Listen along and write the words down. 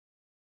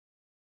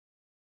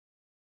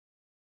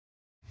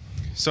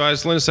So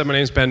as Linda said, my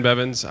name is Ben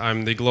Bevins.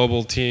 I'm the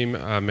global team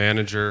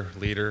manager,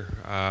 leader.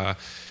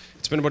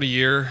 It's been about a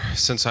year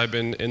since I've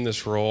been in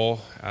this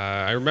role.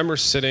 I remember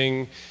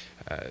sitting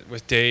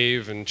with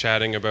Dave and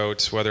chatting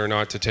about whether or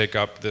not to take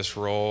up this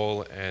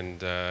role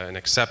and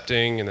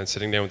accepting, and then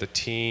sitting down with the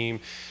team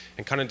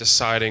and kind of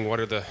deciding what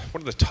are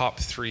the top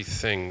 3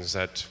 things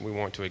that we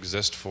want to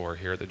exist for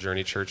here at the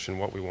Journey Church and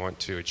what we want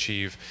to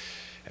achieve.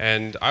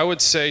 And I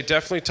would say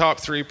definitely top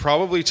 3,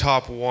 probably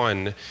top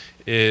 1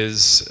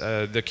 is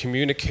the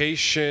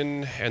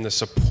communication and the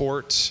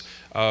support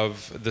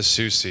of the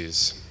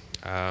Soucys.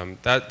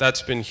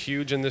 That's been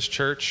huge in this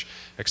church,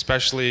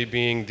 especially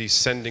being the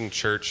sending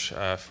church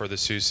for the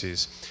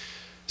Soucys.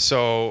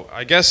 So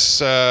I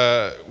guess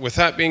with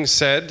that being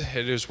said,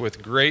 it is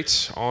with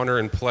great honor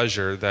and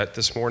pleasure that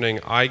this morning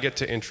I get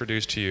to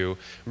introduce to you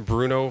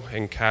Bruno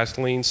and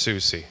Kathleen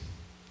Soucy.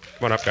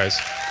 Come on up, guys.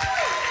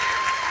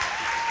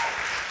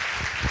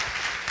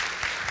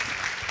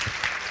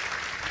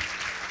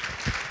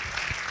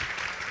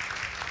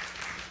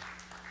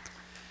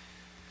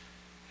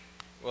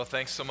 Well,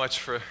 thanks so much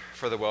for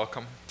the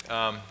welcome.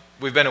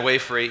 We've been away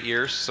for 8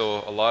 years,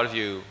 so a lot of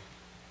you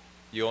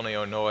only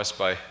know us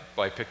by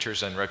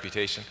pictures and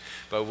reputation,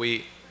 but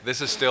this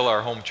is still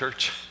our home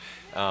church,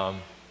 and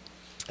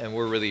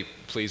we're really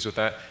pleased with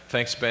that.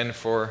 Thanks, Ben,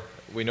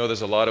 we know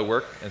there's a lot of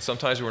work, and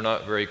sometimes we're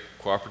not very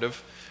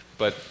cooperative,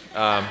 but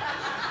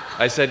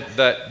I said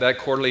that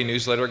quarterly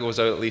newsletter goes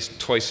out at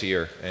least twice a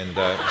year, and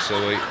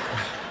so we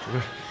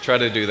try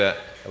to do that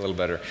a little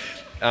better.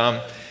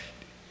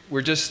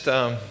 We're just...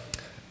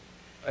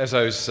 as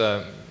I was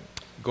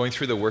going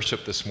through the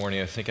worship this morning,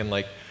 I was thinking,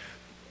 like,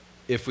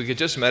 if we could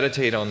just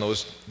meditate on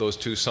those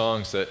 2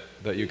 songs that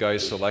you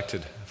guys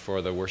selected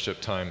for the worship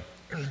time.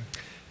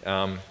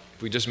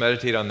 If we just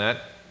meditate on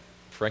that,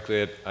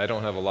 frankly, I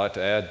don't have a lot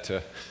to add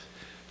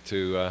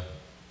to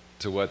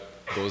what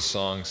those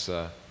songs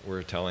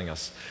were telling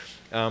us.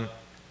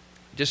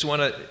 Just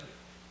want to.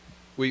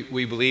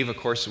 We believe, of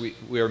course,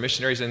 we are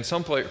missionaries. In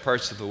some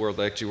parts of the world,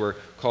 actually, we're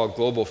called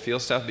global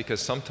field staff because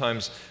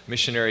sometimes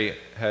missionary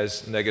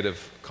has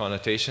negative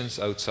connotations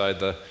outside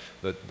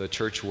the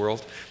church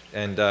world.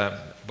 And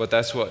but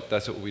that's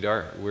what we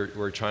are.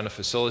 We're trying to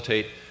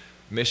facilitate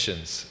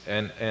missions.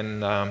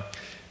 And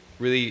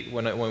really,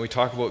 when we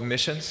talk about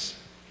missions,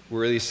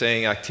 we're really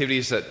saying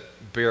activities that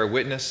bear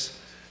witness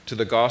to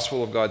the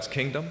gospel of God's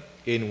kingdom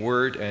in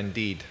word and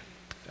deed,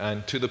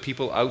 and to the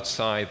people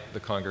outside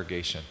the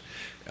congregation.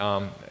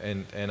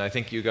 And I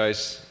think you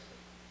guys,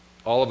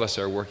 all of us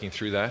are working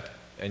through that,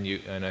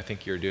 and I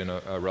think you're doing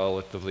a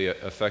relatively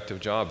effective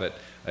job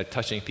at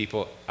touching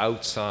people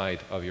outside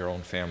of your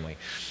own family.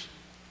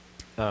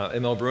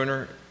 Emil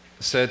Brunner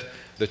said,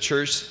 "The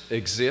church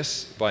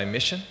exists by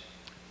mission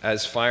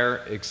as fire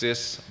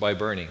exists by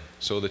burning."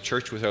 So the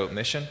church without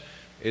mission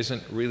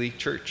isn't really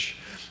church.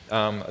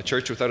 A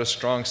church without a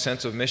strong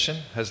sense of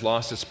mission has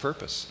lost its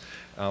purpose.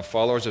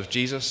 Followers of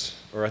Jesus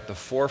are at the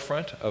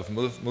forefront of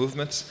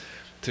movements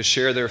to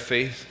share their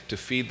faith, to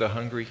feed the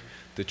hungry,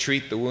 to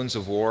treat the wounds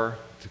of war,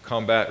 to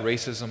combat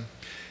racism,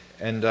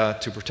 and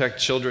to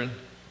protect children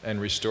and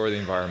restore the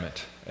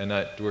environment. And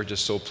that we're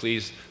just so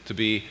pleased to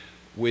be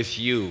with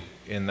you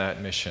in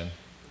that mission.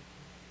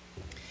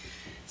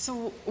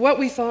 So what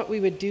we thought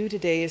we would do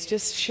today is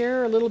just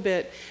share a little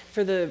bit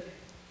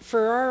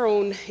for our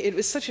own. It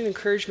was such an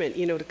encouragement,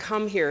 to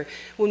come here.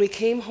 When we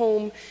came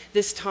home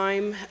this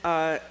time,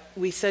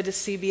 we said to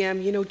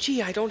CBM,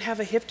 gee, I don't have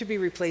a hip to be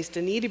replaced,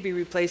 a knee to be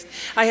replaced.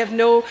 I have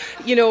no,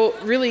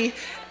 really,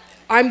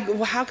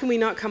 how can we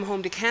not come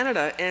home to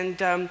Canada?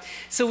 And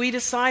so we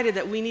decided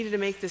that we needed to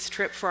make this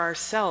trip for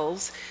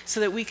ourselves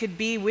so that we could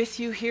be with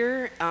you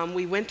here.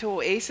 We went to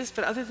Oasis,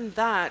 but other than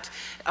that,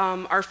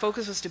 our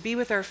focus was to be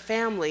with our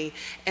family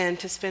and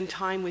to spend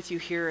time with you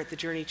here at the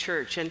Journey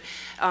Church. And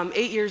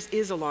 8 years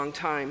is a long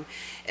time.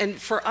 And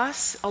for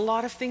us, a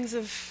lot of things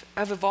have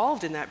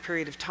evolved in that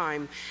period of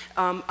time.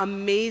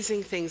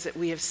 Amazing things that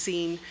we have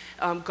seen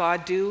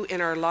God do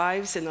in our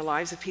lives, in the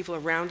lives of people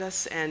around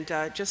us, and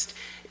just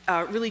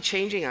really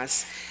changing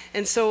us.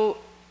 And so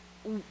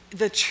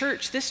this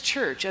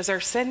church, as our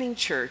sending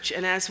church,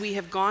 and as we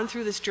have gone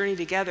through this journey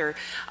together,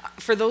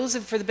 for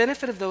the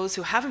benefit of those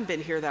who haven't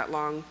been here that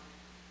long,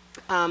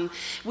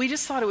 we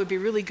just thought it would be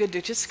really good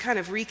to just kind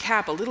of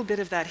recap a little bit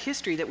of that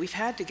history that we've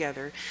had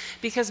together.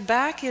 Because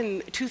back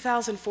in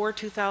 2004,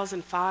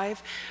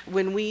 2005,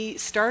 when we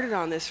started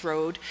on this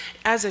road,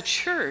 as a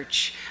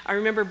church, I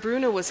remember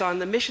Bruno was on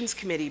the missions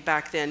committee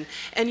back then,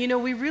 and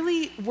we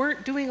really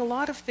weren't doing a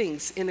lot of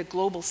things in a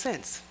global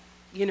sense.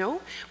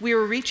 We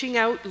were reaching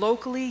out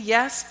locally,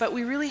 yes, but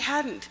we really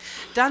hadn't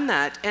done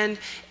that. And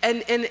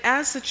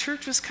as the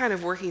church was kind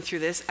of working through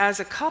this,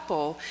 as a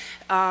couple,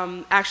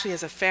 actually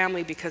as a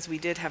family, because we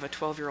did have a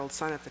 12-year-old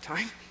son at the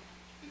time,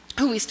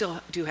 who we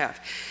still do have.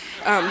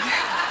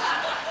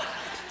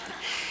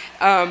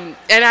 And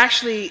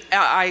actually,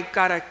 I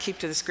gotta keep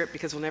to the script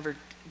because we'll never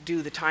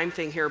do the time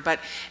thing here, but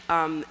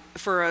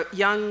for a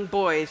young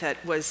boy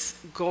that was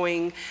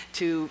going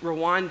to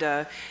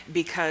Rwanda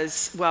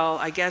because, well,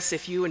 I guess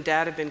if you and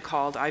Dad have been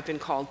called, I've been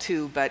called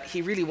too, but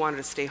he really wanted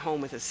to stay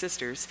home with his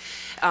sisters.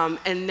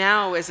 And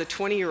now as a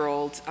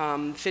 20-year-old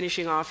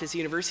finishing off his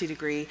university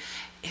degree,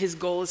 his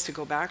goal is to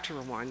go back to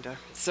Rwanda.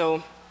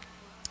 So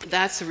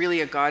that's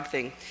really a God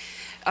thing.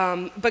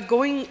 But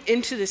going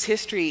into this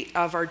history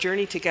of our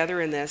journey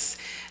together in this,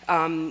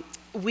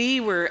 we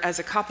were, as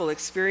a couple,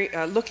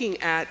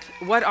 looking at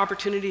what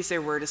opportunities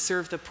there were to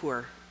serve the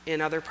poor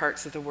in other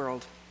parts of the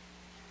world,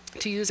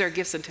 to use our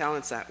gifts and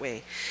talents that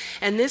way.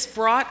 And this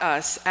brought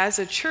us, as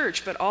a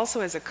church, but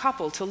also as a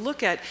couple, to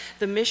look at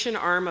the mission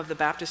arm of the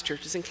Baptist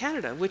churches in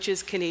Canada, which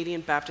is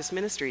Canadian Baptist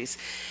Ministries.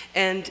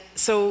 And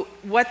so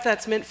what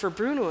that's meant for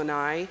Bruno and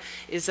I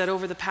is that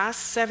over the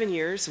past 7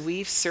 years,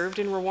 we've served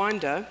in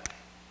Rwanda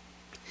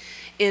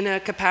in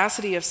a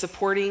capacity of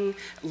supporting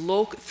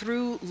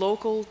through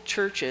local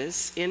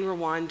churches in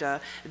Rwanda,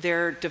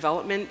 their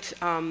development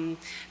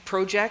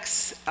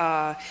projects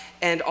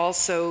and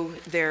also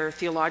their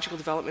theological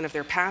development of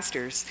their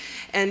pastors.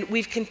 And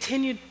we've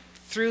continued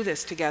through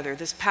this together.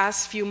 This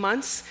past few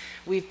months,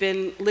 we've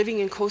been living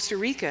in Costa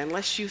Rica.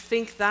 Unless you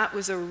think that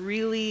was a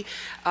really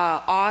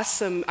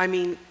awesome, I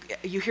mean,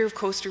 you hear of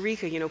Costa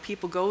Rica, you know,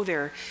 people go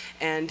there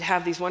and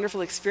have these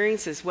wonderful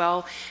experiences.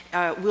 Well,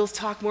 we'll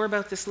talk more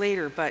about this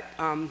later, but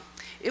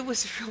it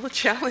was a real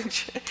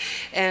challenge.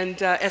 And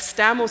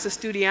estamos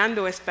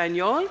estudiando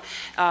español,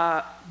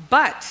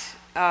 but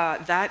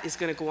that is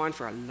going to go on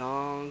for a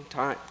long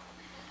time.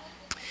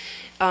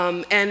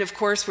 And of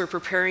course, we're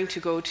preparing to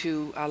go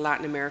to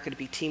Latin America to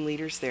be team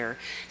leaders there.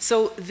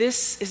 So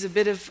this is a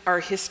bit of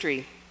our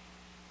history.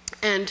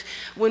 And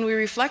when we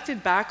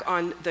reflected back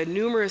on the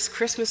numerous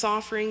Christmas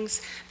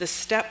offerings, the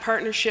step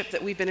partnership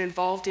that we've been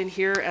involved in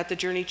here at the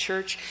Journey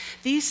Church,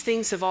 these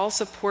things have all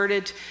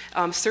supported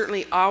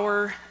certainly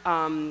our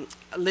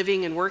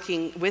living and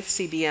working with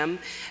CBM,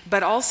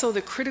 but also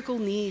the critical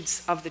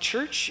needs of the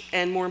church,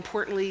 and more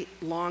importantly,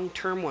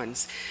 long-term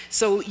ones.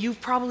 So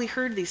you've probably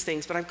heard these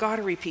things, but I've got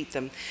to repeat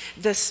them.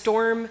 The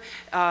storm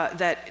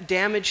that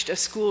damaged a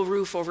school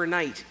roof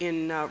overnight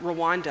in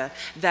Rwanda,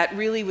 that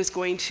really was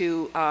going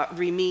to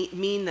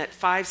mean that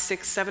 500,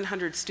 600,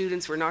 700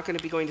 students were not going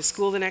to be going to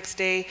school the next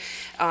day.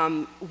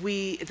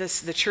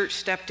 The church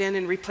stepped in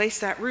and replaced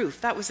that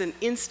roof. That was an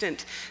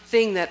instant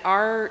thing that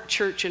our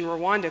church in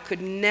Rwanda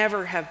could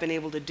never have been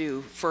able to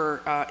do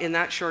for in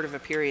that short of a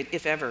period,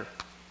 if ever.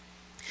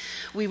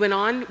 We went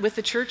on with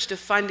the church to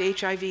fund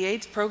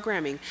HIV/AIDS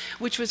programming,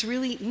 which was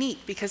really neat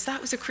because that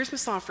was a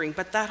Christmas offering,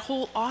 but that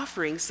whole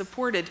offering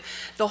supported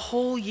the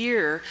whole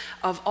year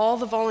of all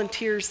the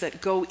volunteers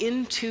that go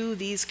into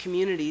these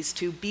communities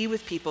to be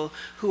with people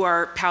who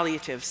are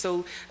palliative.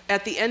 So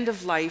at the end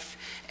of life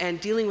and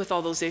dealing with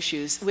all those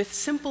issues with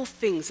simple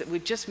things that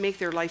would just make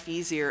their life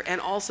easier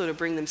and also to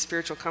bring them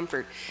spiritual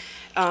comfort.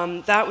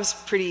 That was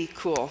pretty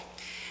cool.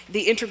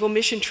 The integral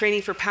mission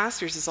training for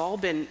pastors has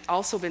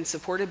also been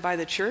supported by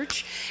the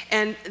church.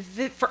 And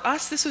for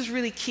us, this was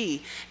really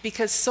key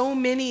because so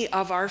many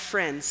of our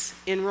friends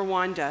in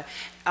Rwanda,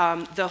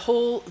 the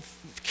whole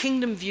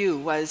kingdom view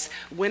was,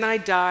 when I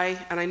die,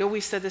 and I know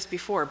we've said this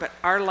before, but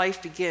our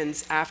life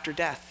begins after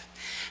death.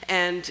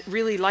 And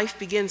really, life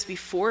begins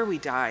before we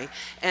die.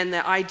 And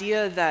the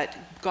idea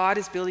that God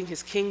is building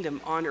his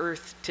kingdom on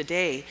earth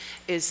today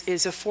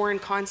is a foreign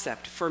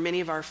concept for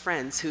many of our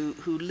friends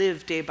who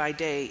live day by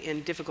day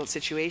in difficult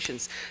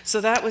situations.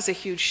 So that was a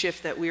huge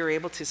shift that we were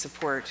able to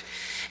support.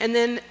 And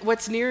then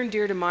what's near and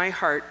dear to my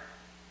heart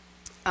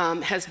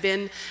has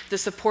been the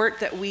support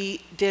that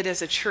we did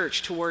as a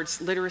church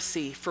towards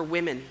literacy for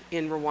women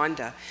in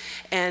Rwanda.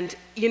 And,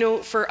 you know,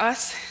 for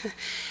us,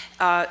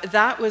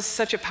 that was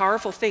such a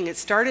powerful thing. It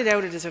started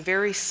out as a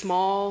very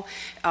small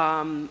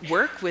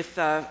work with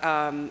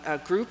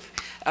a group,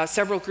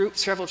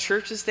 several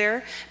churches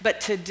there.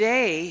 But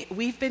today,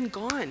 we've been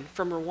gone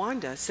from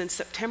Rwanda since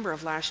September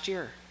of last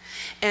year.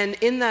 And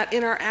in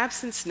our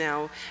absence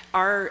now,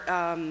 our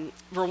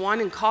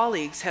Rwandan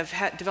colleagues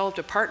have developed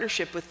a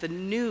partnership with the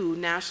new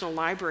National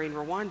Library in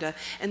Rwanda,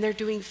 and they're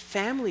doing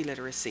family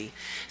literacy.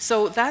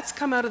 So that's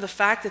come out of the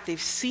fact that they've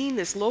seen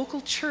this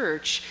local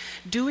church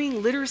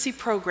doing literacy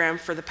program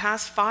for the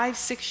past 5,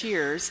 6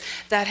 years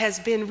that has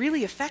been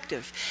really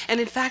effective. And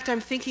in fact,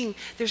 I'm thinking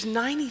there's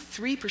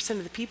 93%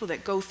 of the people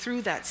that go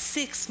through that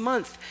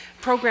 6-month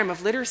program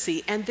of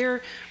literacy, and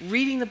they're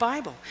reading the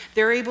Bible.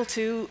 They're able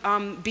to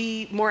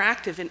be more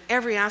active in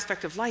every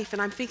aspect of life.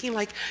 And I'm thinking,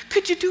 like,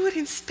 could you do it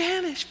in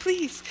Spanish,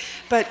 please?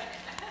 But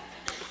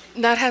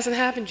that hasn't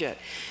happened yet.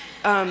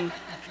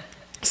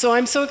 So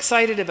I'm so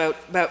excited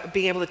about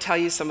being able to tell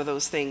you some of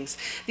those things.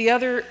 The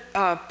other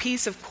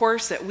piece, of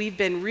course, that we've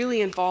been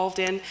really involved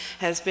in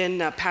has been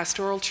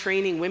pastoral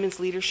training, women's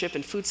leadership,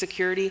 and food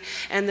security.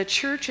 And the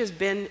church has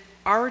been,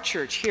 our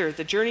church here,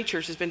 the Journey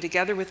Church, has been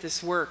together with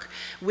this work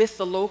with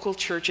the local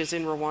churches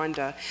in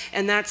Rwanda.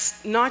 And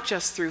that's not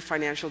just through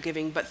financial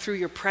giving, but through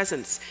your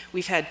presence.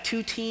 We've had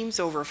 2 teams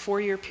over a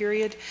 4-year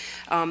period.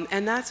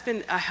 And that's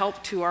been a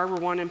help to our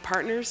Rwandan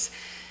partners.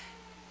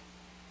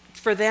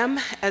 for them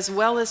as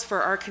well as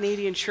for our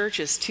Canadian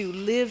churches to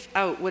live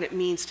out what it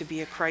means to be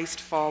a Christ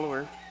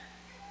follower.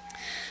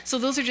 So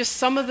those are just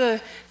some of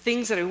the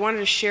things that I wanted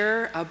to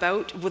share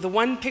about. With the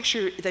one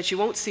picture that you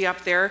won't see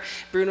up there,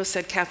 Bruno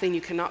said, Kathleen,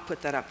 you cannot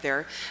put that up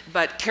there.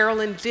 But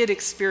Carolyn did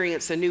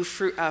experience a new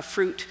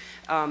fruit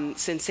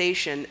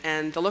sensation,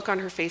 and the look on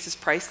her face is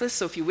priceless.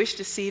 So if you wish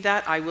to see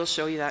that, I will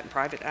show you that in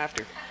private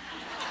after.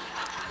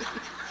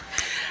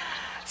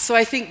 So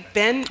I think,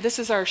 Ben, this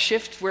is our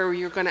shift where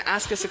you're going to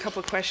ask us a couple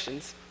of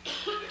questions.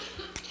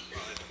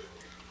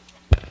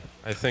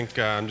 I think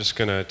I'm just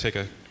going to take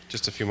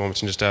just a few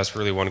moments and just ask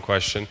really one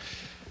question.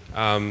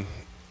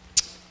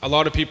 A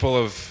lot of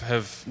people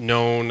have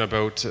known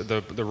about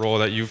the role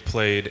that you've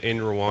played in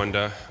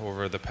Rwanda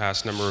over the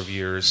past number of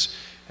years,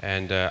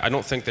 and I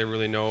don't think they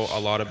really know a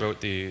lot about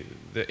the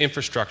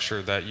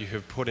infrastructure that you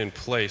have put in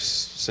place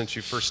since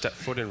you first stepped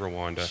foot in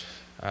Rwanda.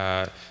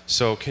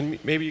 So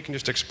maybe you can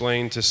just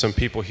explain to some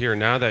people here,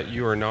 now that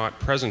you are not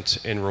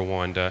present in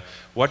Rwanda,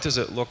 what does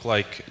it look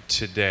like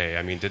today?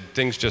 I mean, did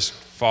things just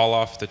fall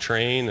off the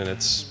train and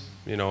it's,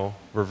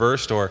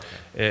 reversed, or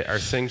are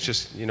things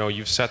just,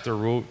 you've set the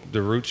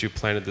roots, you've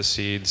planted the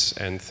seeds,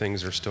 and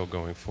things are still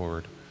going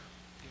forward?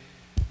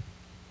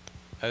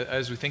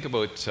 As we think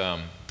about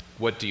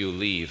what do you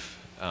leave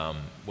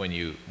when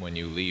you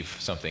leave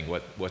something,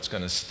 what's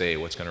going to stay,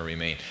 what's going to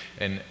remain,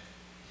 and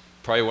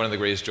probably one of the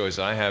greatest joys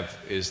I have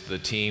is the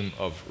team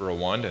of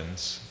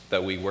Rwandans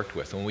that we worked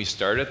with. When we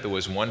started, there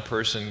was one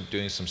person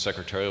doing some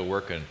secretarial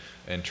work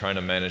and trying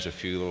to manage a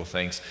few little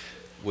things.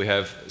 We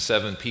have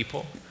 7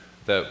 people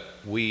that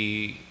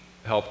we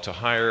helped to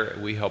hire,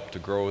 we helped to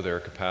grow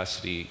their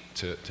capacity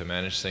to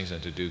manage things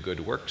and to do good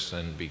works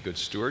and be good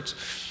stewards.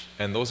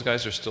 And those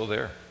guys are still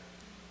there.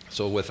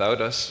 So without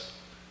us,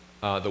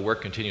 the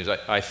work continues.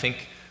 I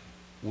think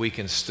we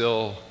can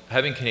still,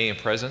 having Canadian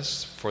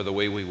presence for the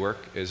way we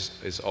work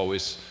is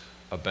always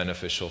a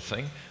beneficial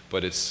thing,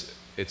 but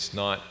it's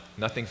not,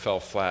 nothing fell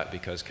flat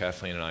because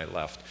Kathleen and I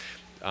left.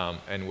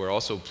 And we're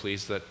also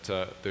pleased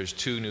that there's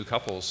 2 new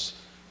couples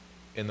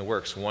in the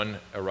works. One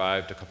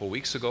arrived a couple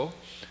weeks ago,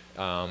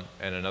 and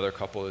another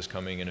couple is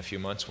coming in a few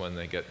months when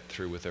they get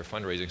through with their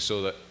fundraising.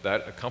 So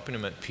that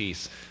accompaniment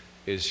piece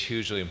is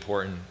hugely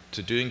important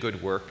to doing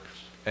good work,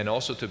 and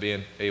also to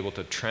be able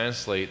to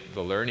translate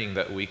the learning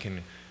that we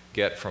can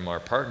get from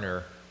our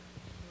partner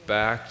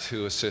back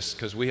to assist,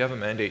 because we have a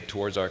mandate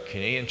towards our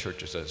Canadian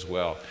churches as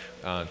well,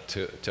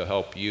 to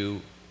help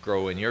you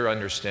grow in your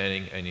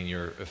understanding and in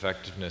your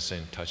effectiveness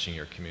in touching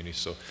your community.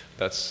 So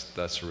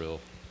that's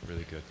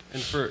really good.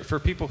 And for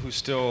people who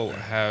still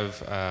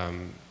have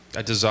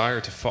a desire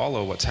to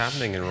follow what's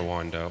happening in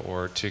Rwanda,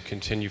 or to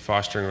continue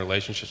fostering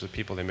relationships with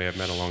people they may have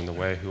met along the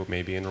way who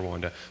may be in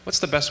Rwanda, what's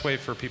the best way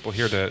for people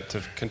here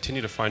to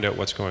continue to find out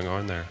what's going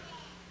on there?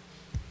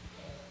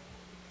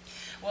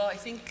 Well, I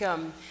think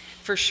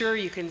for sure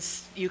you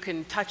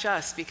can touch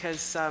us,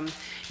 because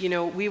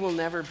we will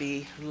never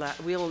have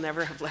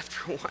left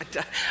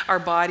Rwanda. Our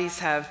bodies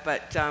have,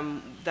 but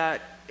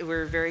that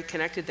we're very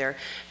connected there.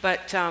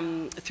 But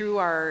through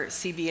our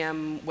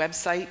CBM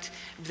website,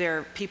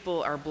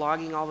 people are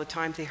blogging all the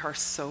time. They are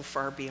so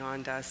far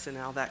beyond us in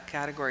all that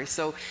category.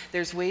 So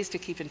there's ways to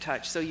keep in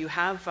touch. So you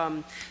have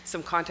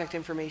some contact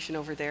information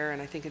over there,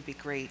 and I think it'd be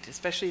great,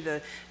 especially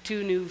the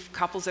 2 new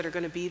couples that are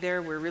going to be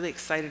there. We're really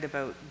excited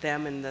about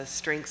them and the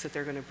strengths that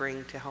they're going to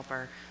bring to help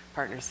our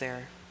partners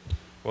there.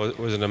 Well, it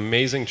was an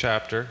amazing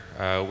chapter.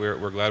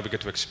 We're glad we get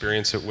to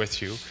experience it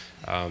with you.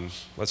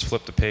 Let's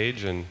flip the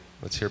page and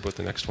let's hear about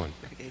the next one.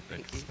 Okay,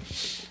 thank you.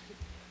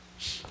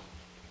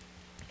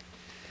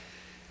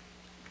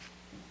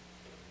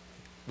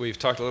 We've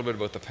talked a little bit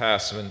about the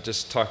past and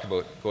just talked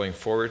about going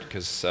forward,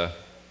 because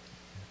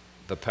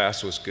the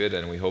past was good,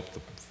 and we hope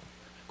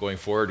going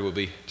forward will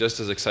be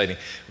just as exciting.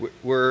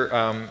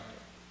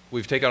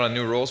 We've taken on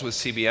new roles with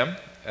CBM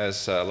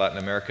as Latin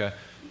America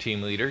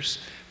team leaders,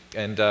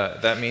 and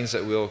that means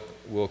that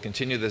we'll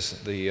continue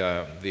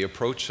the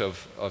approach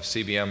of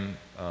CBM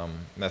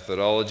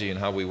methodology and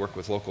how we work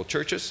with local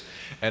churches,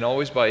 and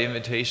always by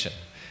invitation.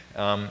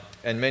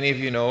 And many of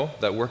you know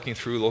that working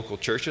through local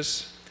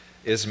churches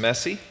is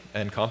messy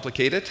and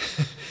complicated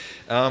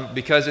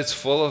because it's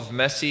full of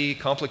messy,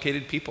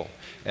 complicated people.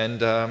 And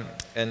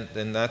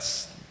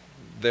that's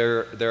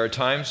there are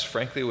times,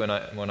 frankly, when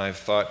I've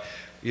thought,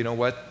 you know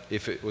what,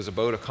 if it was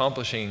about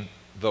accomplishing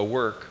the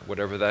work,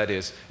 whatever that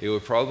is, it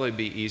would probably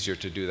be easier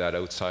to do that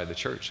outside the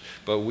church.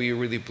 But we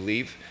really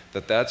believe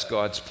that that's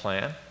God's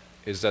plan,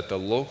 is that the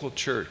local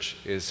church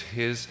is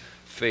His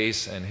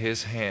face and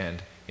His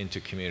hand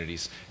into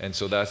communities. And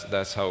so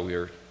that's how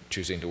we're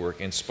choosing to work,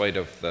 in spite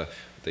of the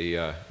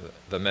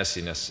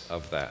messiness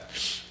of that.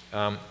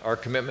 Our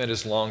commitment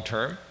is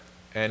long-term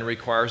and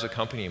requires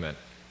accompaniment.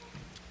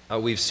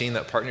 We've seen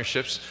that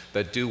partnerships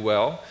that do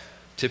well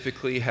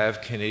typically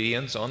have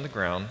Canadians on the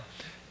ground,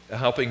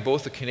 helping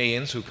both the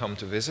Canadians who come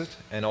to visit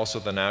and also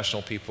the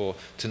national people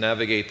to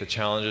navigate the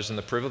challenges and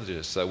the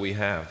privileges that we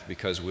have,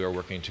 because we are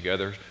working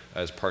together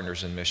as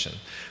partners in mission.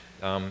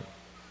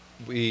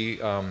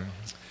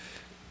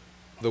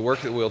 The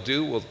work that we'll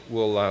do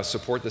will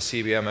support the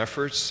CBM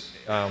efforts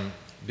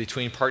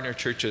between partner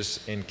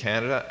churches in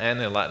Canada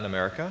and in Latin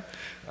America.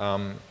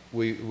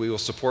 We will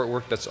support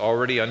work that's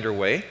already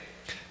underway,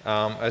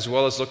 as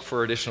well as look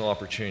for additional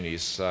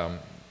opportunities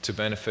to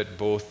benefit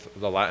both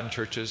the Latin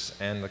churches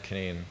and the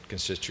Canadian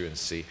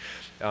constituency.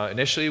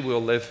 Initially,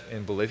 we'll live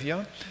in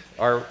Bolivia.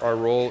 Our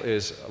role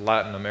is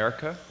Latin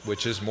America,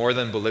 which is more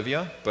than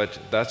Bolivia, but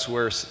that's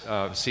where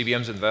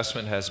CBM's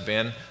investment has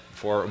been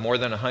for more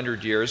than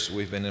 100 years.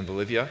 We've been in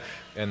Bolivia,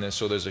 and then,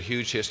 so there's a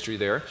huge history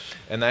there.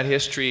 And that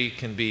history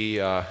can be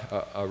a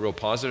real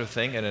positive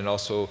thing, and it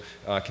also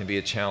can be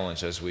a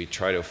challenge as we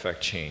try to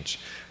affect change.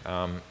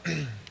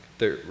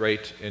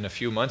 Right in a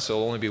few months,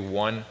 there'll only be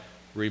one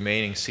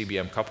remaining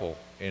CBM couple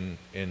in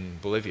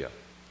Bolivia.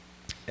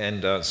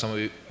 And some of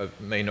you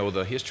may know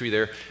the history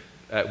there.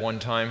 At one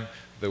time,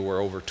 there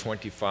were over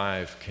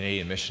 25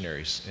 Canadian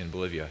missionaries in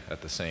Bolivia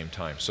at the same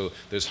time. So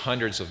there's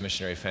hundreds of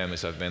missionary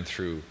families that have been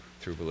through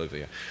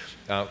Bolivia.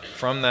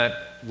 From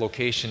that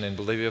location in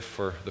Bolivia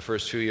for the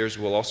first few years,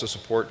 we'll also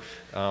support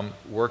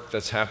work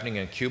that's happening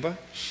in Cuba.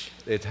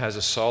 It has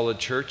a solid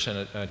church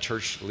and a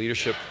church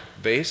leadership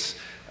base,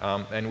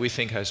 and we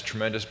think has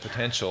tremendous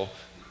potential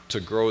to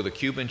grow the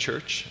Cuban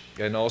church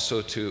and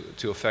also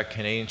to affect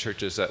Canadian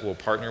churches that will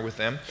partner with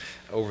them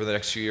over the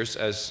next few years,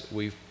 as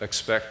we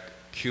expect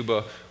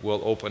Cuba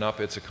will open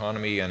up its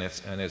economy and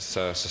its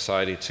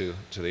society to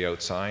the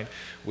outside.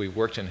 We've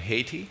worked in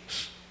Haiti,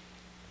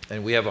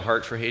 and we have a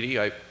heart for Haiti.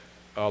 A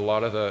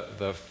lot of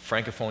the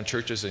Francophone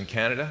churches in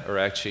Canada are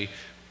actually,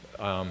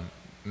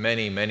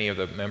 many of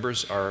the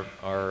members are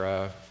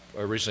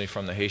originally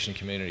from the Haitian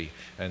community,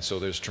 and so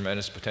there's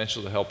tremendous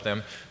potential to help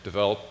them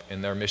develop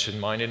in their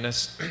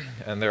mission-mindedness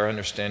and their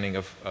understanding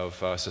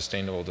of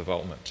sustainable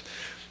development.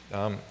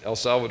 El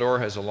Salvador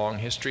has a long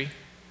history,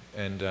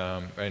 and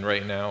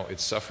right now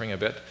it's suffering a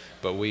bit,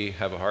 but we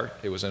have a heart.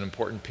 It was an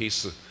important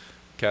piece of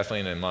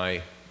Kathleen and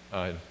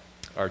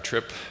our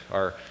trip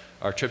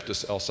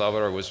to El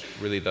Salvador was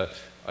really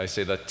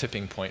the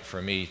tipping point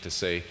for me to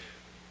say,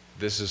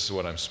 this is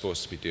what I'm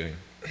supposed to be doing.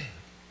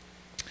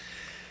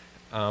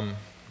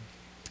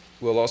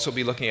 We'll also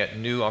be looking at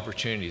new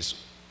opportunities.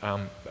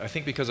 I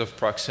think because of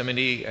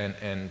proximity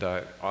and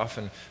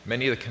often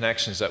many of the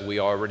connections that we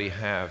already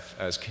have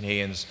as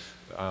Canadians,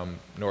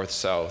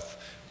 north-south,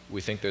 we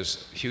think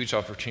there's huge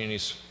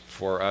opportunities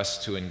for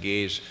us to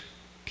engage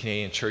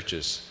Canadian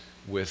churches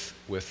with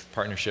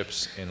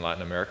partnerships in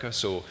Latin America.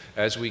 So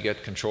as we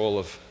get control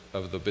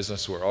of the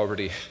business we're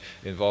already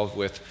involved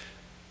with,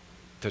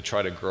 to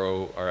try to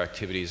grow our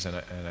activities, and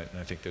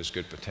I think there's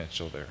good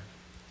potential there.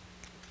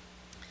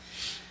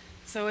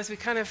 So as we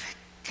kind of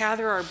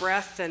gather our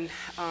breath, and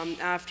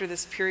after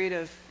this period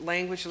of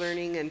language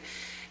learning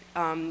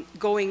and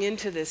going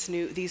into these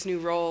new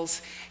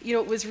roles,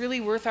 it was really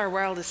worth our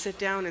while to sit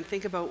down and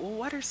think about, well,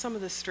 what are some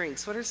of the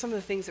strengths? What are some of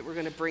the things that we're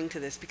going to bring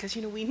to this? Because,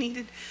 we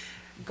needed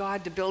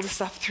God to build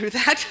us up through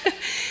that,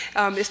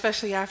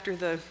 especially after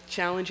the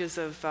challenges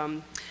of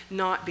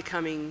not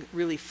becoming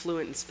really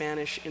fluent in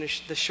Spanish in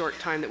the short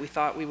time that we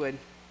thought we would.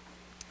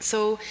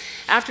 So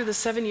after the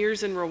 7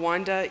 years in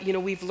Rwanda,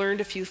 we've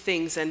learned a few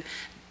things, and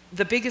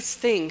the biggest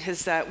thing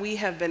is that we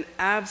have been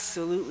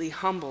absolutely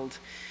humbled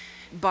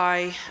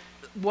by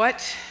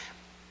what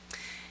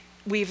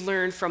we've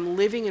learned from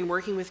living and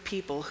working with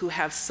people who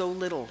have so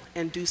little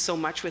and do so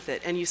much with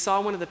it. And you saw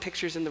one of the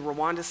pictures in the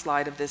Rwanda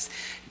slide of this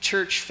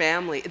church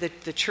family,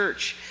 the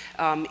church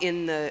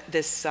in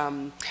this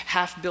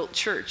half-built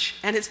church,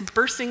 and it's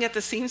bursting at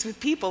the seams with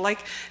people. Like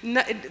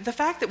the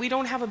fact that we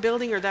don't have a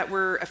building, or that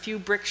we're a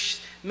few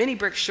many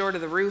bricks short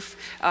of the roof,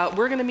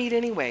 we're going to meet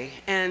anyway.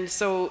 And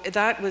so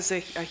that was a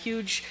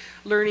huge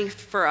learning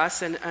for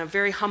us, and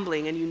very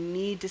humbling. And you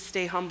need to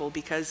stay humble,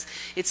 because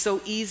it's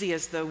so easy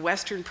as the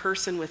Western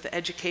person with the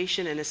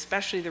education and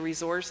especially the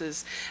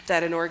resources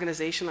that an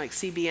organization like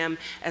CBM,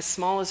 as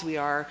small as we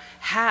are,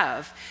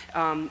 have.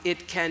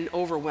 It can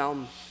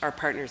overwhelm our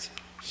partners.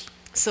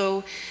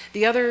 So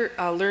the other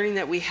learning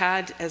that we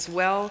had as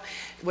well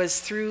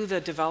was through the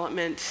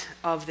development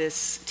of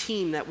this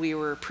team that we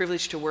were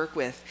privileged to work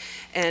with.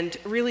 And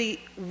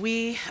really,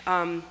 we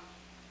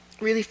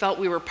really felt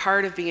we were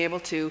part of being able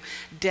to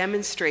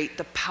demonstrate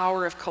the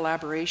power of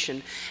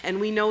collaboration. And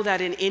we know that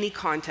in any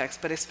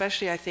context, but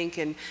especially I think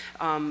in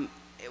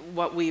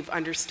what we've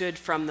understood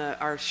from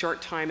our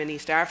short time in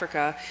East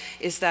Africa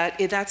is that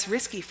that's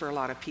risky for a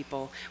lot of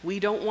people. We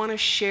don't want to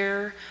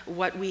share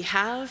what we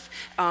have.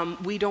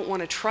 We don't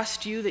want to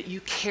trust you that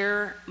you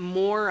care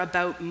more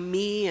about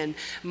me and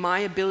my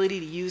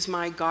ability to use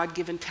my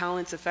God-given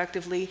talents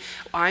effectively.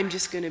 I'm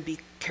just going to be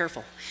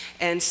careful.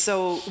 And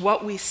so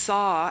what we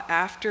saw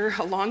after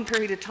a long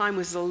period of time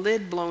was the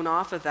lid blown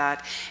off of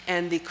that,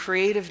 and the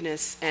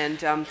creativeness,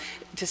 and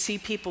to see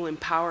people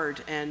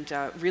empowered and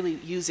really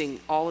using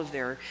all of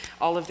their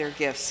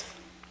gifts.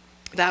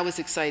 That was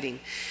exciting.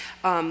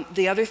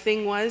 The other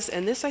thing was,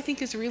 and this I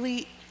think is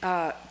really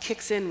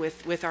kicks in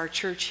with our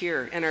church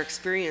here and our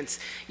experience.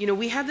 You know,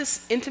 we had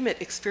this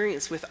intimate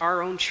experience with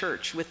our own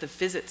church, with the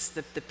visits,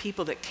 the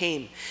people that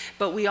came.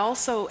 But we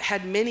also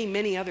had many,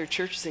 many other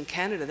churches in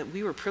Canada that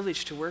we were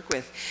privileged to work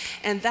with.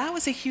 And that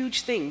was a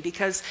huge thing,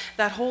 because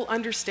that whole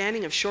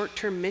understanding of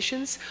short-term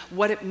missions,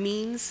 what it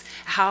means,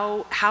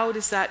 how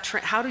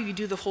do you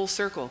do the whole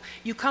circle?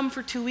 You come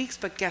for 2 weeks,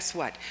 but guess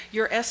what?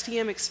 Your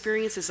STM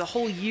experience is a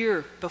whole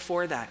year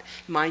before that.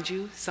 Mind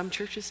you, some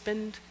churches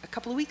spend a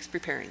couple of weeks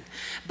preparing.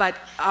 But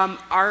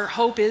our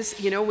hope is,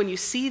 you know, when you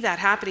see that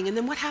happening, and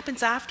then what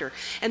happens after?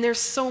 And there's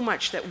so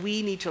much that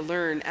we need to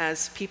learn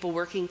as people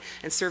working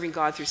and serving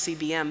God through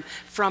CBM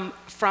from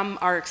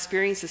our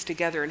experiences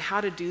together, and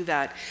how to do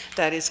that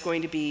is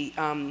going to be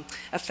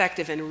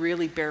effective and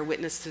really bear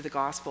witness to the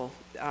gospel,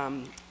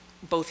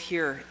 both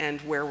here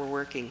and where we're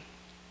working.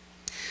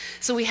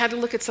 So we had to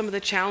look at some of the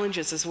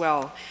challenges as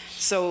well,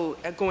 so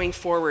going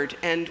forward.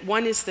 And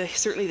one is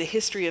certainly the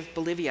history of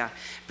Bolivia.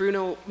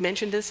 Bruno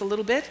mentioned this a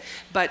little bit,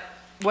 but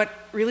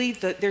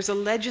there's a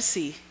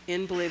legacy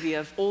in Bolivia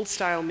of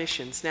old-style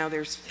missions. Now,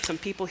 there's some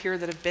people here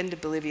that have been to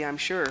Bolivia, I'm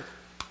sure.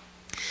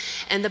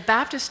 And the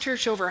Baptist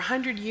Church over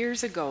 100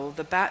 years ago,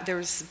 there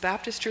was the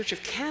Baptist Church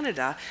of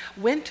Canada,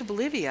 went to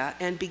Bolivia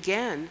and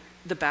began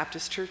the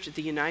Baptist Church,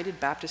 the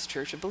United Baptist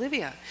Church of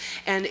Bolivia.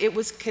 And it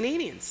was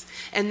Canadians.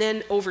 And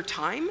then over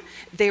time,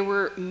 there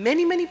were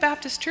many, many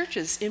Baptist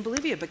churches in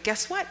Bolivia. But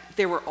guess what?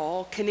 They were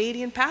all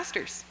Canadian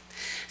pastors.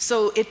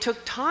 So it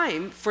took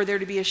time for there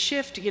to be a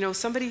shift. You know,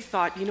 somebody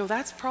thought, you know,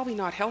 that's probably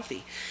not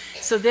healthy.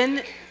 So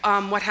then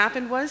what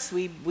happened was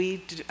we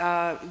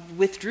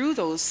withdrew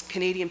those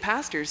Canadian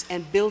pastors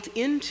and built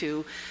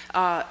into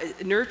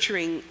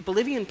nurturing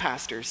Bolivian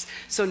pastors.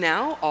 So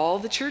now all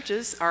the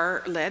churches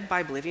are led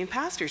by Bolivian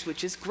pastors,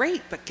 which is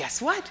great. But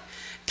guess what?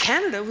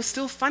 Canada was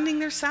still funding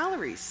their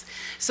salaries.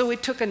 So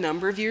it took a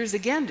number of years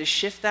again to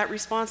shift that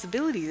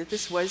responsibility, that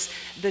this was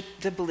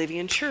the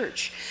Bolivian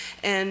church.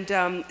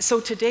 And so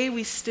today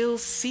we still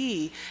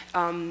see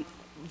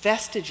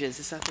vestiges,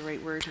 is that the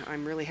right word?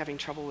 I'm really having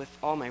trouble with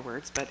all my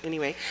words, but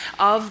anyway,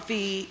 of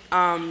the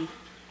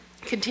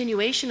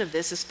continuation of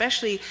this,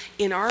 especially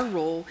in our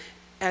role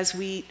as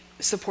we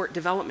support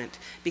development,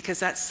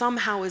 because that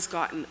somehow has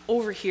gotten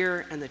over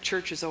here and the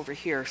church is over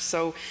here.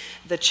 So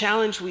the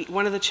challenge,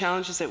 one of the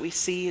challenges that we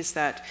see is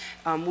that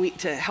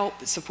to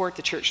help support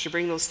the church, to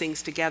bring those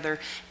things together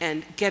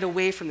and get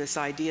away from this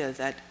idea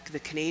that the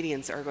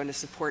Canadians are going to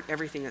support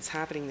everything that's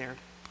happening there.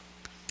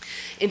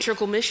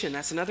 Integral mission,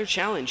 that's another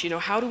challenge. You know,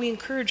 how do we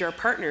encourage our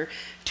partner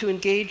to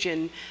engage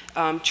in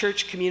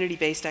church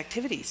community-based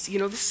activities? You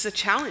know, this is a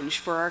challenge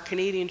for our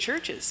Canadian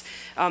churches.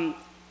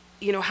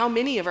 You know, how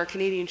many of our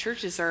Canadian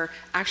churches are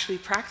actually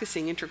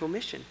practicing integral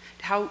mission?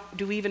 How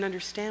do we even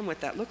understand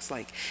what that looks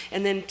like?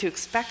 And then to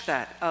expect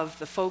that of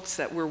the folks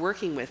that we're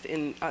working with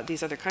in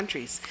these other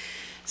countries.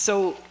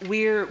 So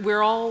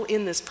we're all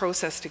in this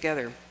process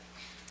together.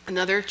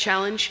 Another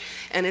challenge,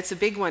 and it's a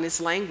big one, is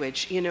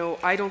language. You know,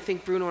 I don't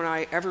think Bruno and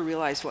I ever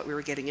realized what we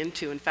were getting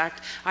into. In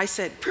fact, I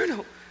said,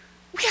 Bruno,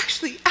 we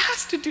actually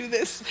asked to do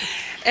this.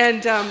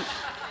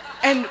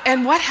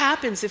 And what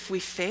happens if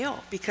we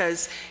fail?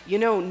 Because, you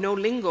know, no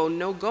lingo,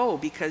 no go,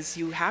 because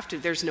you have to,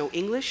 there's no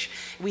English.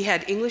 We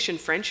had English and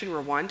French in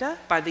Rwanda.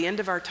 By the end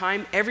of our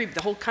time,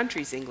 the whole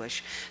country's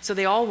English. So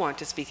they all want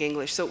to speak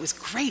English. So it was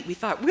great. We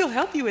thought, we'll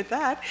help you with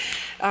that.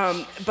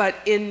 But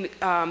in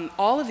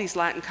all of these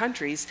Latin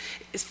countries,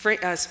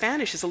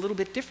 Spanish is a little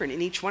bit different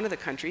in each one of the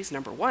countries.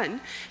 Number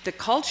one, the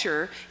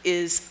culture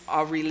is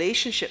a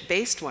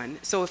relationship-based one.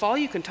 So if all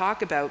you can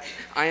talk about,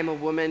 I am a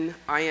woman,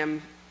 I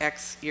am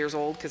X years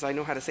old, because I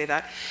know how to say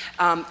that,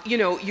 you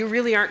know, you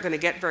really aren't going to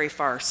get very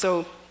far.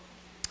 So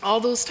all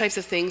those types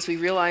of things, we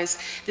realize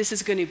this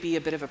is going to be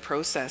a bit of a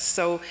process.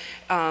 So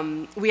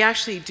we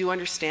actually do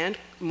understand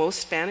most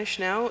Spanish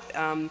now,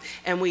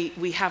 and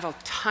we have a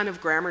ton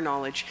of grammar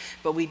knowledge,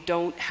 but we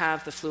don't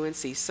have the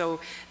fluency. So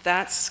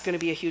that's going to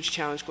be a huge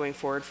challenge going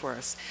forward for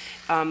us.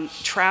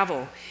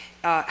 Travel.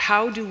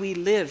 How do we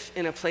live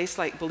in a place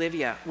like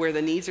Bolivia where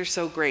the needs are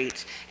so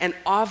great? And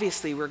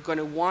obviously we're going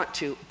to want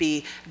to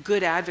be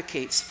good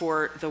advocates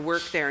for the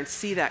work there and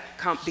see that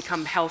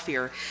become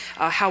healthier.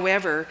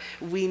 However,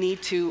 we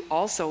need to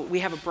also,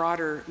 we have a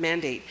broader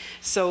mandate.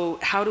 So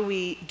how do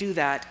we do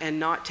that and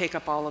not take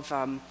up all of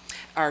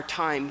our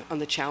time on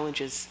the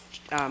challenges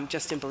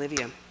just in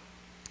Bolivia?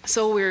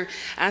 So we're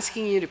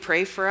asking you to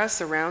pray for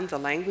us around the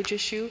language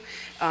issue.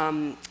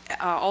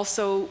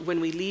 Also, when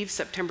we leave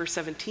September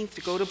 17th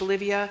to go to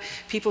Bolivia,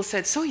 people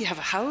said, so you have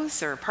a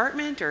house or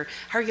apartment, or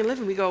how are you going to live?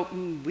 And we go,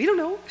 we don't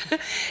know.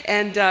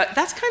 And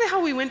that's kind of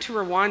how we went to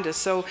Rwanda.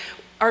 So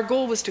our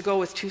goal was to go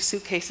with 2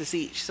 suitcases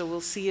each. So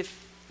we'll see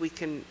if we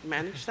can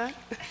manage that.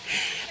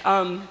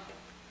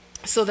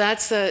 So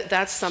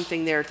that's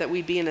something there, that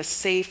we'd be in a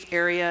safe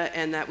area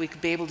and that we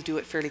could be able to do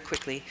it fairly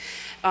quickly.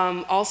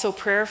 Also,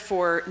 prayer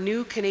for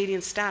new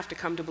Canadian staff to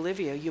come to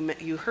Bolivia.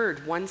 You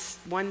heard one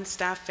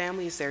staff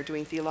family is there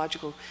doing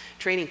theological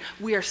training.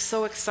 We are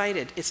so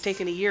excited. It's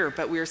taken a year,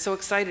 but we are so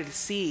excited to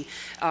see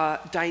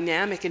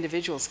dynamic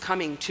individuals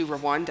coming to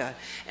Rwanda.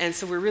 And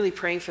so we're really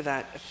praying for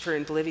that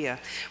in Bolivia.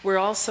 We're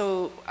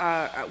also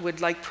would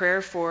like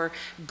prayer for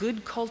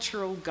good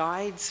cultural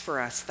guides for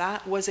us.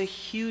 That was a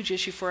huge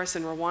issue for us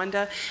in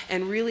Rwanda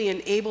and really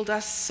enabled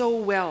us so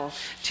well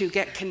to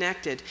get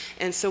connected.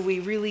 And so we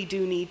really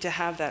do need to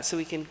have that so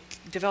we can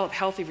develop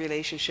healthy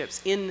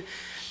relationships in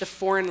the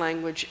foreign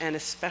language and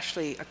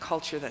especially a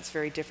culture that's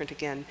very different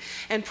again.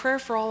 And prayer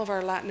for all of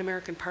our Latin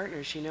American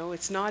partners. You know,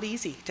 it's not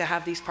easy to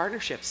have these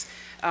partnerships.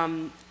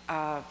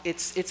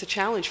 It's a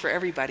challenge for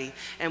everybody,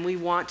 and we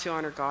want to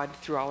honor God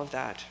through all of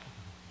that.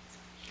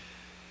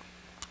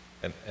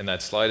 And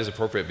that slide is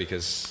appropriate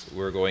because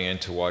we're going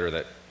into water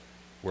that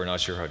we're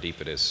not sure how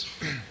deep it is.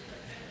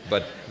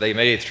 But they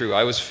made it through.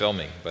 I was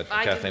filming, but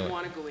I Kathleen didn't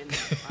want to go in there.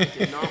 I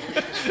did not want to go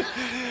in.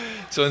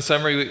 So in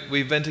summary,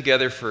 we've been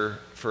together for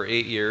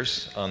 8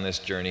 years on this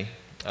journey.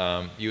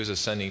 You as a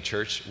sending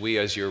church, we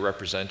as your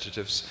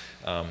representatives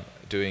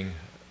doing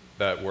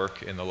that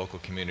work in the local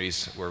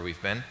communities where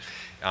we've been.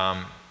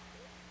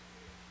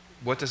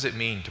 What does it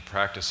mean to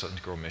practice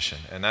integral mission?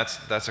 And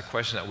that's a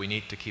question that we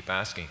need to keep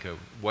asking.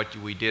 What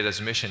we did as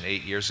mission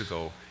 8 years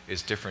ago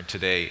is different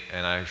today,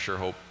 and I sure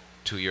hope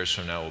 2 years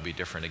from now will be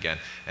different again.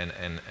 And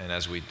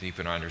as we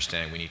deepen our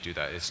understanding, we need to do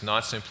that. It's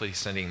not simply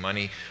sending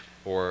money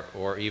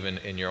or even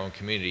in your own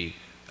community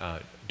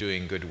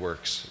doing good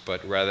works,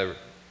 but rather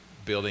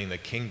building the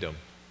kingdom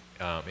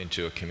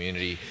into a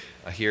community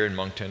here in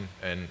Moncton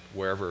and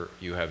wherever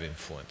you have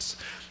influence.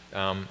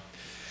 I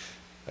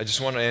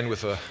just want to end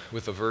with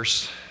a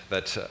verse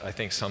that I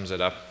think sums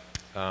it up.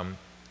 And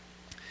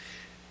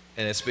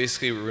it's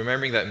basically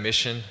remembering that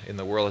mission in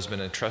the world has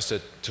been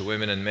entrusted to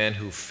women and men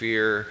who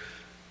fear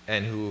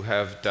and who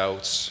have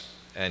doubts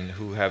and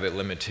who have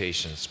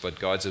limitations, but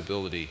God's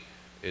ability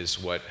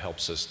is what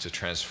helps us to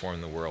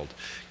transform the world.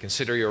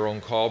 Consider your own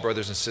call,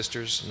 brothers and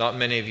sisters. Not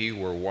many of you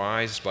were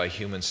wise by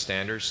human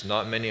standards.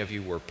 Not many of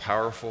you were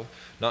powerful.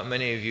 Not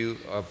many of you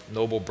of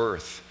noble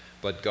birth.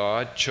 But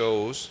God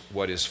chose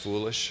what is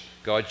foolish.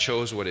 God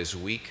chose what is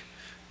weak.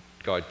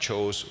 God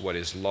chose what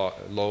is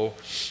low.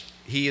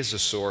 He is the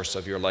source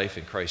of your life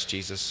in Christ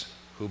Jesus,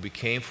 who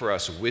became for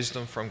us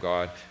wisdom from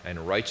God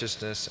and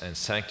righteousness and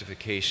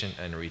sanctification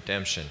and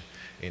redemption,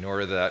 in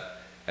order that,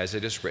 as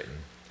it is written,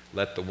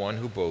 let the one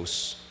who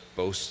boasts,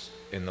 boast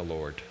in the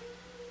Lord.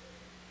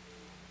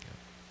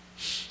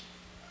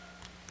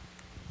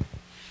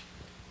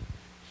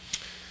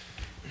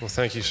 Well,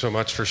 thank you so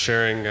much for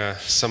sharing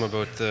some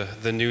about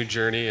the new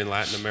journey in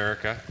Latin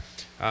America.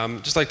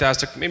 Just like to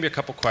ask maybe a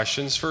couple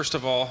questions. First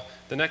of all,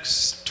 the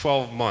next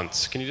 12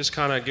 months, can you just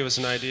kind of give us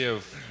an idea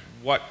of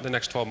what the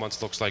next 12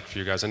 months looks like for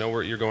you guys? I know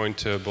you're going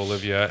to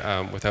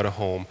Bolivia without a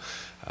home,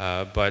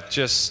 but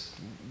just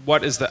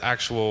what is the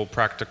actual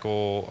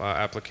practical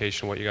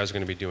application, what you guys are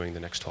going to be doing the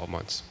next 12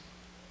 months?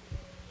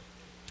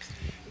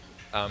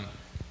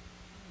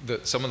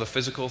 Some of the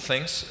physical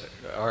things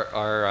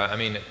are I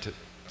mean,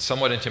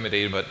 somewhat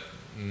intimidating, but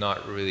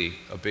not really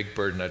a big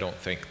burden, I don't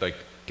think. Like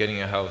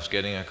getting a house,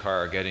 getting a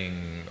car,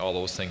 getting all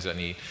those things that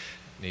need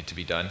to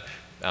be done.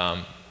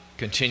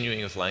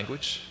 Continuing with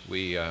language,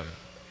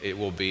 it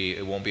won't be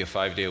a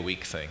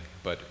 5-day-a-week thing,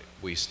 but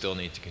we still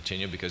need to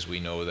continue because we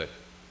know that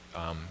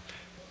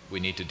we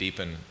need to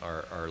deepen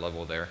our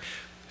level there.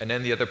 And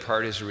then the other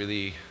part is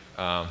really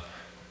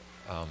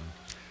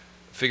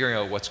figuring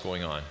out what's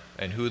going on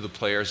and who the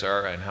players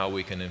are and how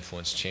we can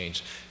influence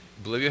change.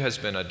 Bolivia has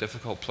been a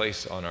difficult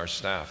place on our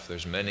staff.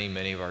 There's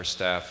many of our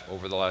staff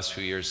over the last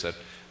few years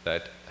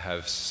that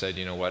have said,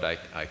 you know what,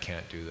 I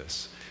can't do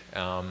this.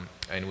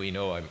 And we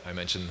know, I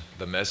mentioned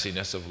the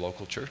messiness of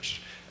local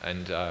church,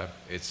 and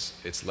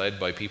it's led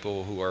by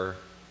people who are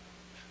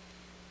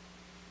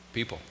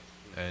people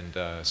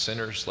and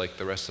sinners like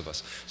the rest of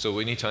us. So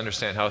we need to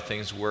understand how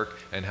things work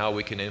and how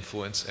we can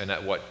influence and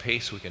at what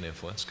pace we can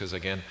influence, because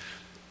again,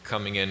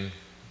 coming in,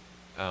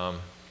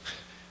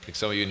 like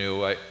some of you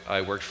knew,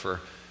 I worked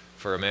for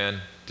a man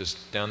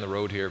just down the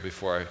road here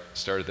before I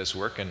started this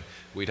work, and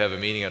we'd have a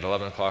meeting at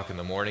 11 o'clock in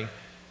the morning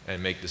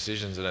and make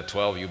decisions, and at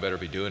 12 you better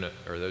be doing it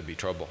or there'd be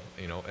trouble,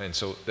 you know. And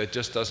so that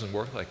just doesn't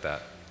work like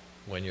that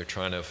when you're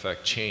trying to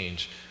affect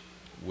change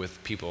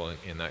with people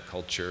in that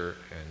culture.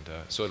 And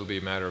so it'll be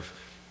a matter of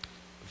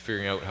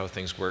figuring out how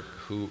things work,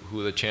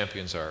 who the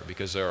champions are,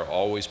 because there are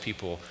always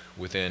people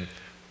within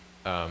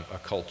a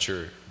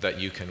culture that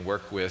you can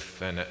work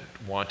with and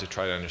want to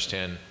try to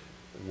understand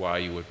why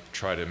you would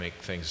try to make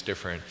things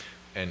different,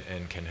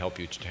 and can help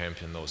you to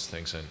champion those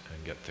things and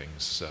get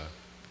things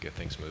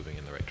moving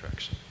in the right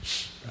direction.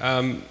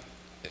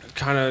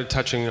 kind of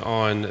touching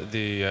on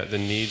the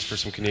needs for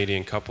some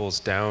Canadian couples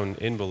down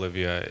in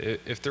Bolivia,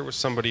 if there was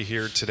somebody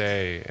here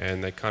today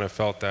and they kind of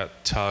felt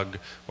that tug,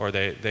 or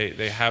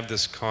they have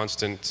this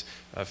constant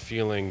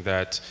feeling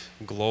that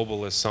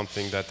global is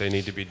something that they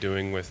need to be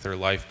doing with their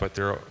life, but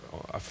they're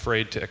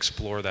afraid to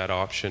explore that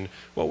option,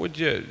 what would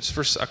you,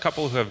 for a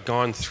couple who have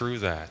gone through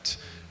that,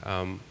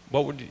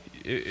 what would,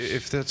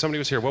 if somebody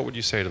was here, what would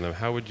you say to them?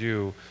 How would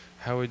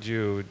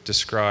you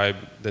describe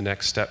the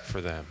next step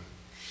for them?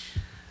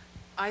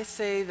 I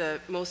say the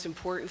most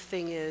important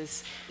thing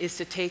is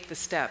to take the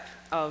step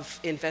of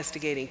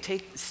investigating.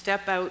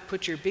 Step out,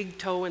 put your big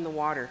toe in the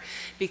water,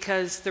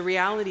 because the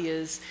reality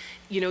is,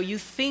 you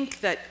think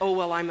that, oh,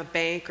 well, I'm a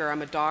banker,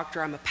 I'm a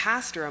doctor, I'm a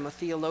pastor, I'm a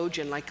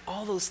theologian, like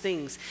all those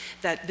things,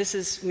 that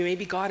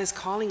maybe God is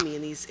calling me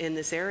in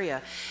this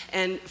area.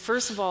 And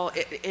first of all,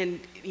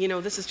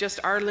 this is just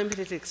our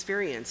limited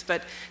experience,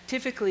 but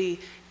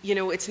typically,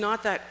 it's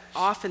not that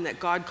often that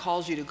God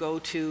calls you to go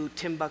to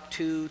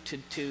Timbuktu to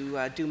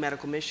do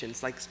medical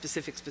missions, like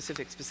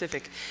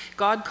specific.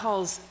 God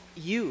calls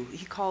you,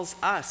 he calls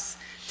us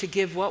to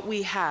give what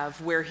we have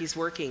where he's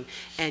working.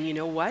 And you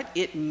know what?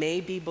 It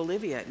may be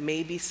Bolivia, it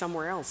may be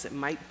somewhere else, it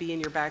might be in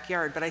your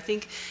backyard. But I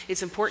think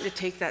it's important to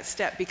take that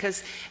step,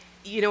 because,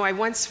 I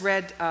once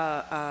read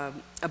a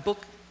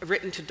book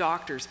written to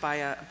doctors by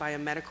a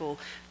medical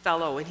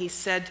fellow, and he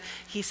said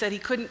he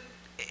couldn't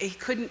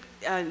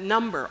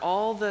number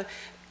all the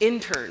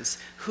interns,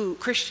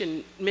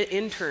 Christian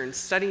interns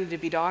studying to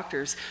be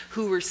doctors,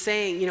 who were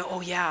saying,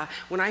 oh yeah,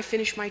 when I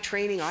finish my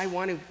training, I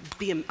want to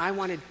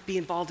be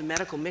involved in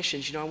medical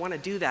missions. I want to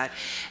do that.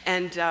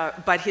 And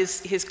but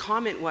his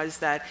comment was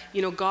that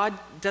God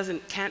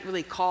can't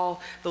really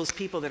call those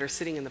people that are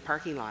sitting in the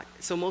parking lot.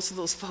 So most of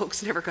those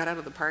folks never got out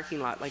of the parking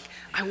lot. Like,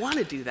 I want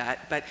to do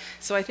that, but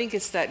so I think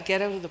it's that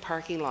get out of the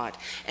parking lot,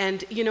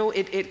 and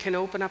it can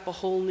open up a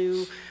whole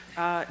new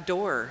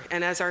door.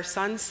 And as our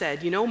son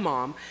said,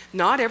 Mom,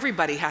 not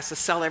everybody has to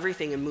sell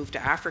everything and move to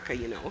Africa,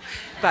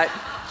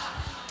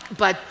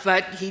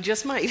 but he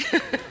just might.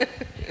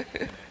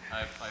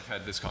 I've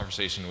had this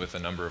conversation with a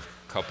number of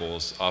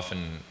couples,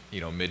 often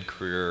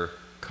mid-career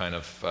kind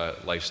of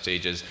life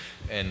stages,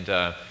 and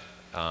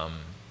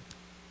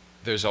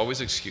there's always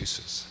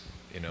excuses,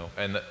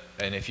 and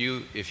if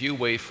you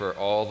wait for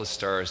all the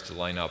stars to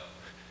line up,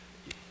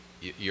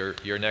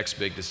 your next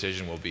big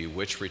decision will be,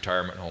 which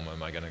retirement home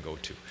am I going to go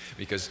to?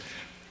 Because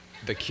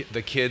the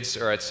kids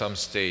are at some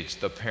stage,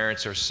 the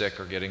parents are sick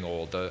or getting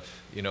old,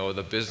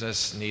 the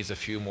business needs a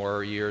few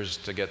more years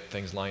to get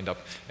things lined up,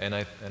 and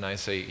I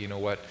say, you know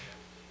what,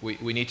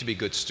 we need to be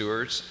good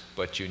stewards,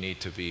 but you need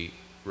to be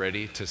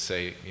ready to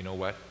say, you know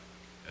what,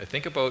 I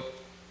think about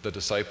the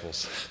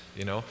disciples,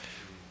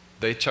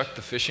 they chucked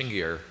the fishing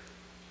gear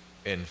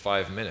in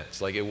 5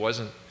 minutes. Like, it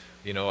wasn't,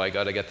 I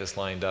got to get this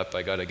lined up,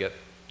 I got to get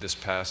this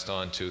passed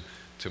on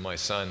to my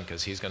son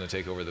because he's going to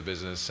take over the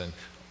business, and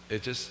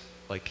it just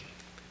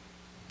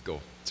go.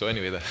 So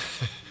anyway,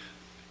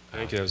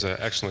 thank you. That was an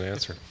excellent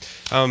answer.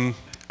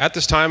 At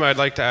this time, I'd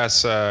like to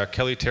ask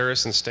Kelly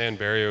Terrace and Stan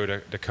Barrio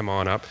to come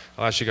on up.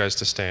 I'll ask you guys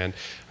to stand.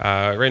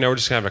 Right now, we're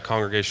just going to have a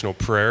congregational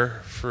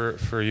prayer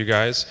for you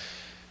guys.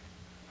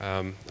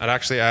 I'd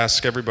actually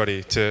ask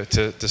everybody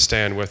to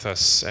stand with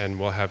us, and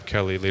we'll have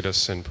Kelly lead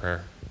us in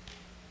prayer.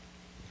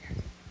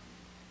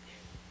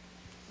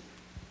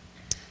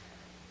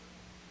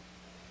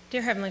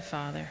 Dear Heavenly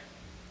Father,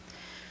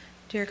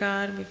 dear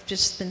God, we've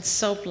just been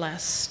so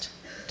blessed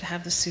to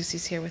have the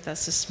Soucys here with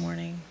us this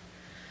morning,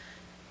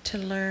 to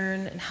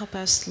learn and help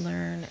us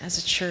learn as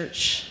a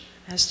church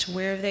as to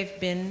where they've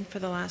been for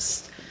the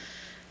last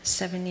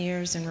 7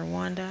 years in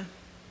Rwanda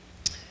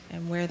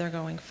and where they're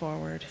going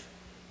forward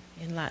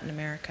in Latin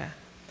America.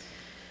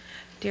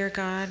 Dear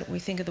God, we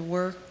think of the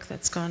work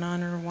that's gone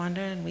on in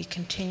Rwanda, and we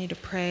continue to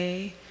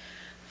pray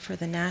for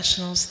the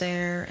nationals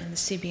there and the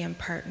CBM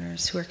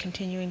partners who are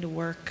continuing to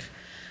work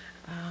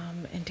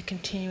and to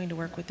continuing to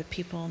work with the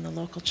people in the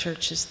local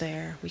churches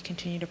there. We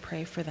continue to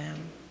pray for them.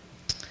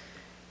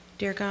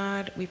 Dear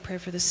God, we pray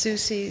for the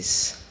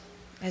Soucys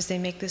as they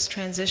make this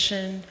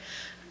transition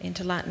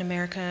into Latin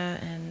America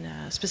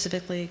and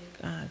specifically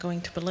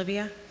going to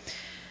Bolivia.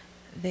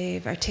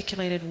 They've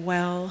articulated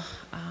well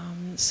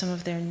some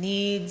of their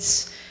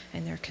needs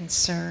and their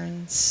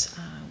concerns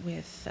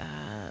with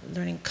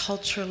learning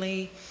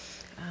culturally,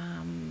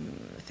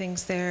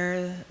 things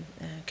there,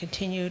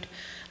 continued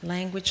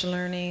language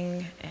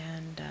learning,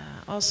 and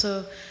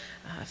also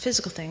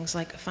physical things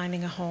like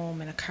finding a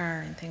home and a car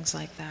and things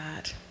like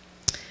that.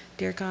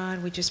 Dear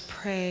God, we just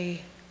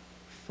pray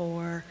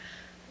for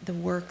the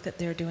work that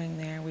they're doing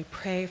there. We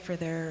pray for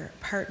their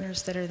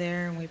partners that are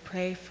there, and we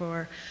pray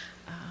for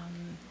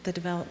the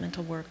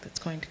developmental work that's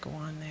going to go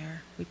on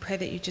there. We pray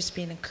that you just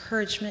be an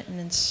encouragement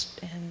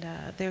and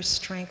their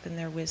strength and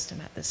their wisdom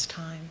at this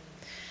time.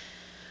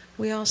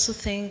 We also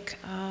think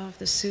of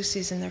the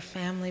Soucys and their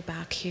family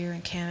back here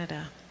in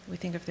Canada. We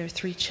think of their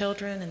 3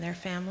 children and their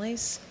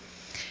families,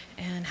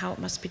 and how it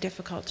must be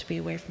difficult to be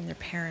away from their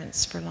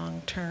parents for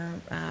long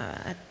term,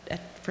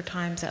 for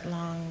times at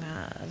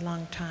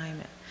long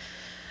time.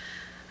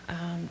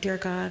 Dear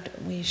God,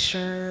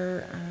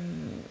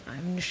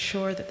 I'm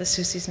sure that the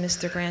Soucys miss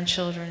their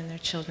grandchildren and their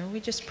children. We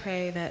just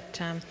pray that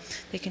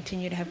they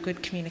continue to have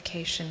good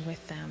communication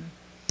with them.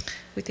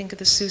 We think of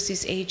the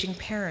Soucys' aging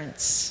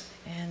parents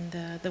and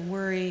the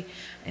worry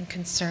and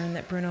concern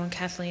that Bruno and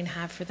Kathleen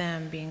have for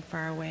them being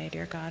far away,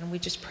 dear God. And we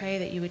just pray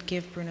that you would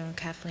give Bruno and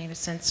Kathleen a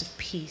sense of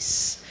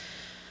peace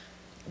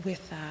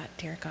with that,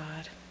 dear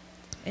God.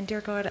 And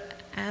dear God,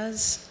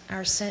 as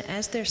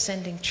they're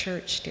sending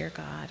church, dear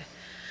God,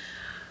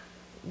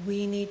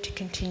 we need to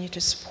continue to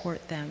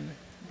support them,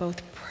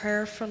 both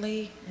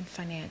prayerfully and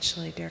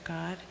financially, dear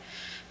God.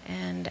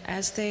 And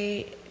as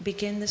they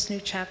begin this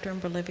new chapter in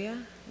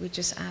Bolivia, we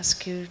just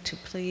ask you to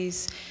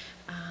please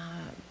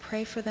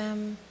pray for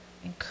them,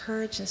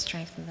 encourage and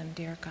strengthen them,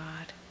 dear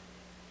God.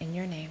 In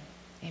your name,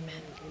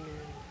 amen. Amen.